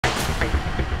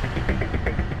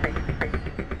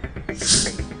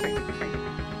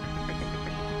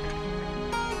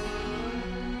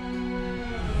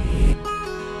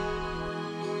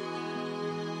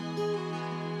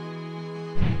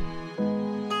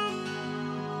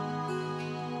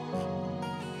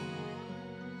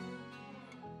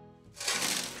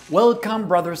Welcome,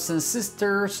 brothers and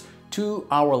sisters, to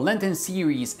our Lenten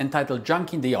series entitled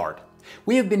Junk in the Yard.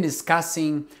 We have been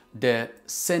discussing the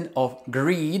sin of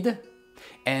greed,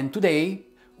 and today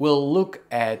we'll look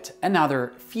at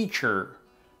another feature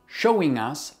showing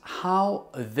us how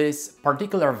this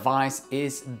particular vice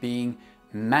is being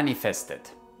manifested.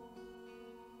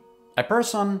 A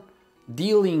person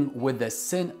dealing with the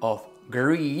sin of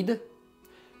greed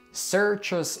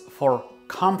searches for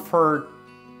comfort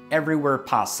everywhere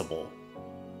possible.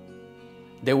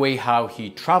 The way how he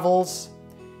travels,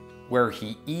 where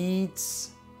he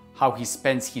eats, how he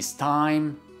spends his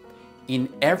time,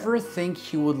 in everything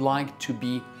he would like to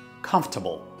be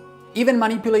comfortable. Even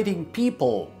manipulating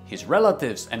people, his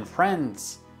relatives and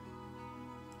friends,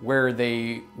 where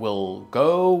they will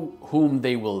go, whom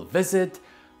they will visit,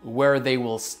 where they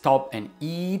will stop and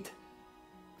eat.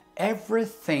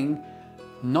 Everything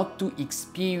not to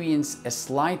experience a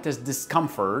slightest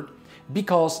discomfort,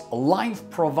 because life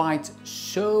provides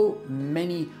so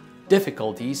many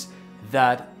difficulties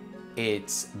that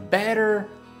it's better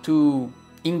to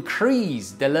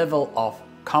increase the level of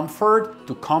comfort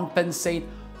to compensate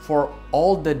for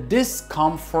all the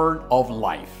discomfort of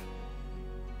life.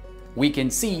 We can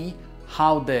see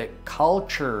how the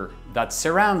culture that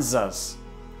surrounds us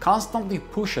constantly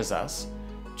pushes us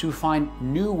to find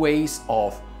new ways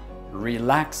of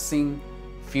relaxing,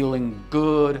 feeling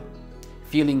good,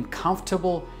 feeling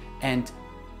comfortable and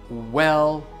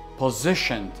well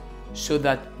positioned so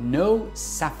that no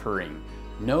suffering,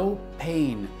 no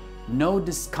pain, no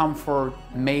discomfort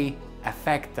may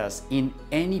affect us in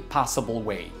any possible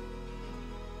way.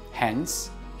 Hence,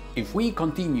 if we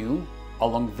continue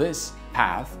along this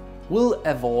path, we'll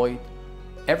avoid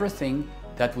everything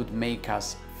that would make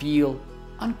us feel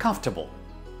uncomfortable.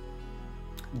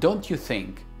 Don't you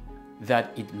think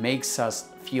that it makes us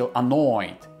feel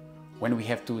annoyed when we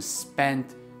have to spend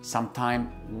some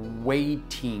time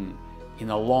waiting in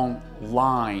a long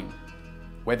line,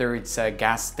 whether it's a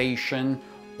gas station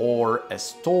or a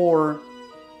store,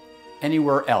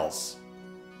 anywhere else?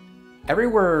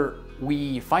 Everywhere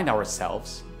we find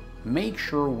ourselves, make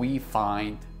sure we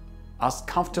find as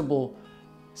comfortable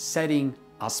setting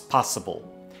as possible.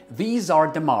 These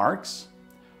are the marks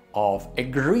of a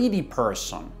greedy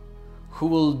person who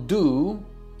will do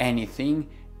anything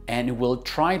and will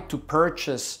try to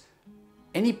purchase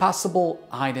any possible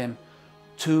item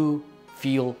to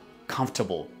feel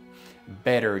comfortable.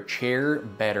 Better chair,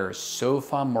 better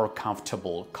sofa, more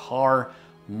comfortable car,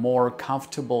 more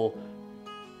comfortable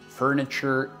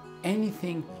furniture,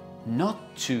 anything not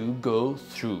to go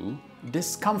through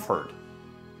discomfort.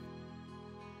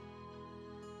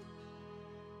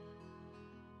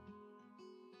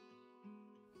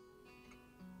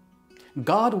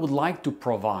 God would like to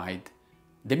provide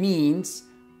the means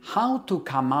how to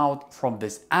come out from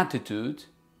this attitude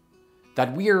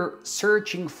that we are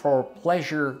searching for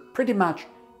pleasure pretty much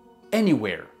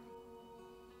anywhere.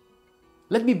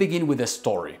 Let me begin with a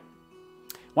story.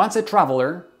 Once a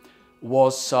traveler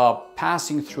was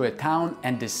passing through a town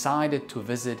and decided to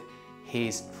visit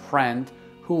his friend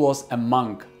who was a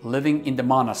monk living in the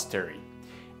monastery.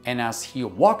 And as he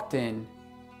walked in,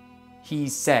 he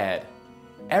said,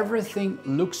 "Everything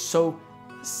looks so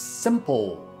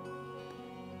simple.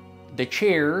 The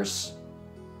chairs,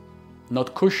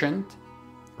 not cushioned,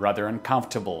 rather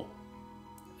uncomfortable.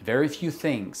 Very few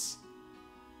things."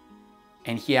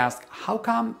 And he asked, "How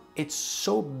come it's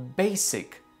so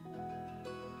basic?"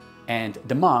 And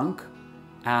the monk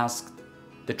asked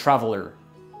the traveler,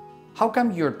 "How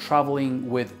come you're traveling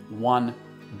with one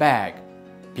bag?"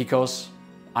 "Because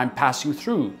I'm passing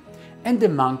through." And the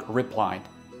monk replied,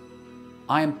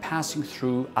 "I am passing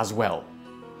through as well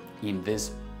in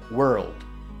this world."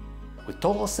 With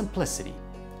total simplicity,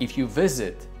 if you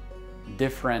visit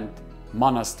different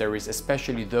monasteries,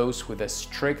 especially those with a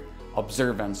strict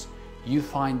observance, you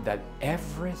find that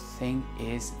everything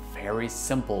is very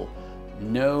simple.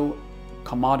 No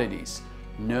commodities,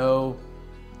 no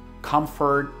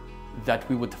comfort that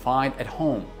we would find at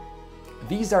home.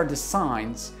 These are the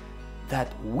signs that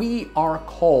we are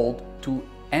called to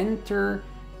enter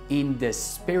in the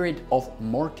spirit of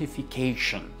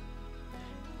mortification,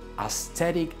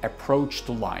 ascetic approach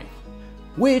to life,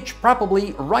 which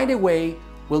probably right away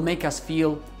will make us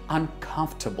feel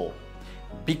uncomfortable,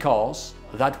 because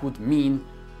that would mean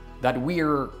that we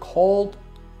are called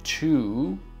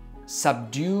to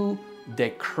subdue the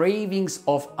cravings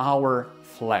of our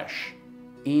flesh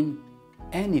in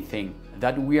anything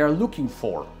that we are looking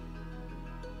for.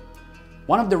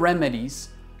 One of the remedies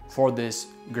for this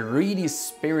greedy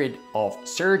spirit of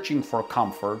searching for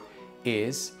comfort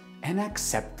is an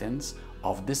acceptance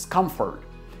of discomfort.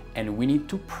 and we need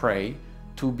to pray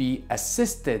to be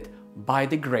assisted by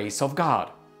the grace of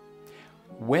God.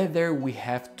 Whether we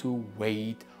have to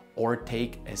wait or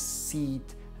take a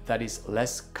seat that is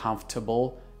less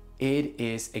comfortable, it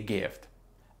is a gift.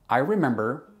 I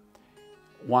remember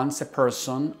once a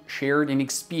person shared an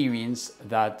experience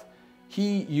that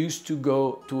he used to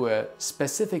go to a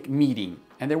specific meeting,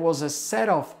 and there was a set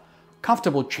of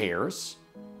comfortable chairs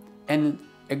and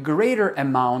a greater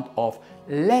amount of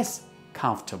less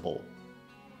comfortable.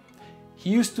 He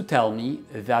used to tell me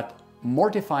that,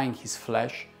 mortifying his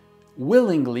flesh,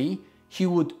 willingly he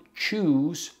would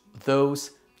choose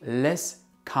those less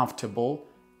comfortable,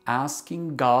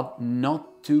 asking God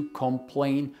not to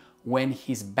complain when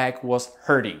his back was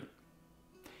hurting.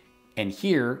 And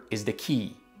here is the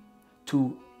key: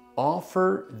 to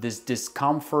offer this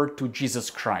discomfort to Jesus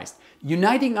Christ,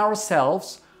 uniting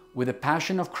ourselves with the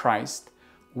passion of Christ,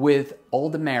 with all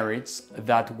the merits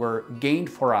that were gained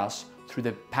for us through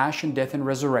the passion, death, and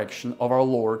resurrection of our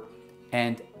Lord,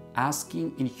 and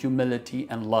asking in humility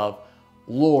and love,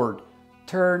 Lord,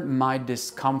 turn my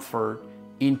discomfort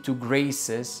into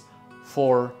graces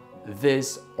for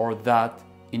this or that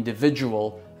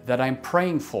individual that I'm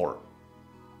praying for.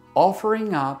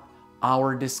 Offering up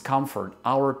our discomfort,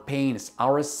 our pains,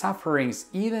 our sufferings,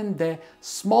 even the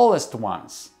smallest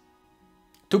ones.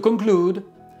 To conclude,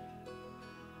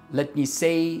 let me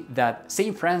say that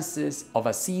St. Francis of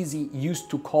Assisi used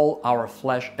to call our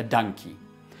flesh a donkey.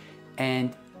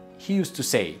 And he used to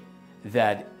say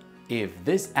that if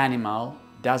this animal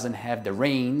doesn't have the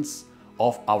reins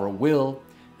of our will,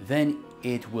 then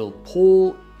it will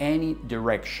pull any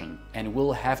direction, and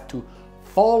we'll have to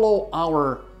follow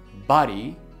our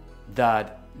body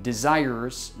that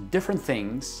desires different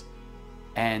things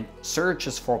and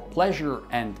searches for pleasure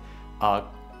and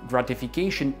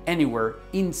gratification anywhere,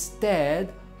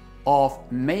 instead of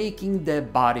making the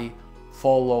body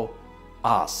follow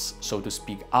us, so to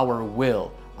speak, our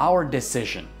will, our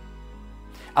decision.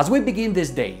 As we begin this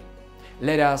day,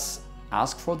 let us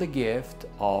ask for the gift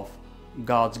of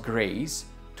God's grace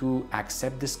to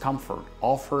accept discomfort,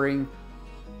 offering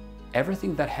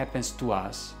everything that happens to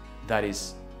us that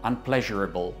is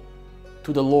unpleasurable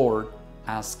to the Lord,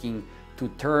 asking to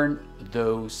turn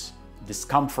those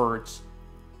discomforts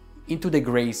into the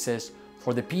graces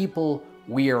for the people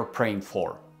we are praying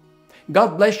for.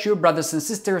 God bless you, brothers and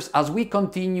sisters, as we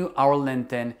continue our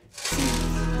Lenten series.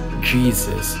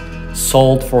 Jesus,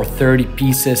 sold for 30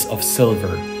 pieces of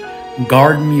silver,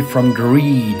 guard me from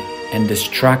greed and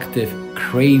destructive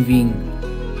craving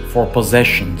for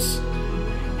possessions.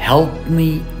 Help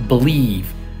me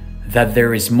believe that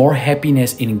there is more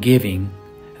happiness in giving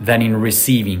than in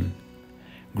receiving.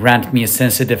 Grant me a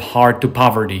sensitive heart to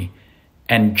poverty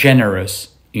and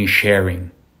generous in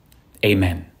sharing.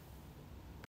 Amen.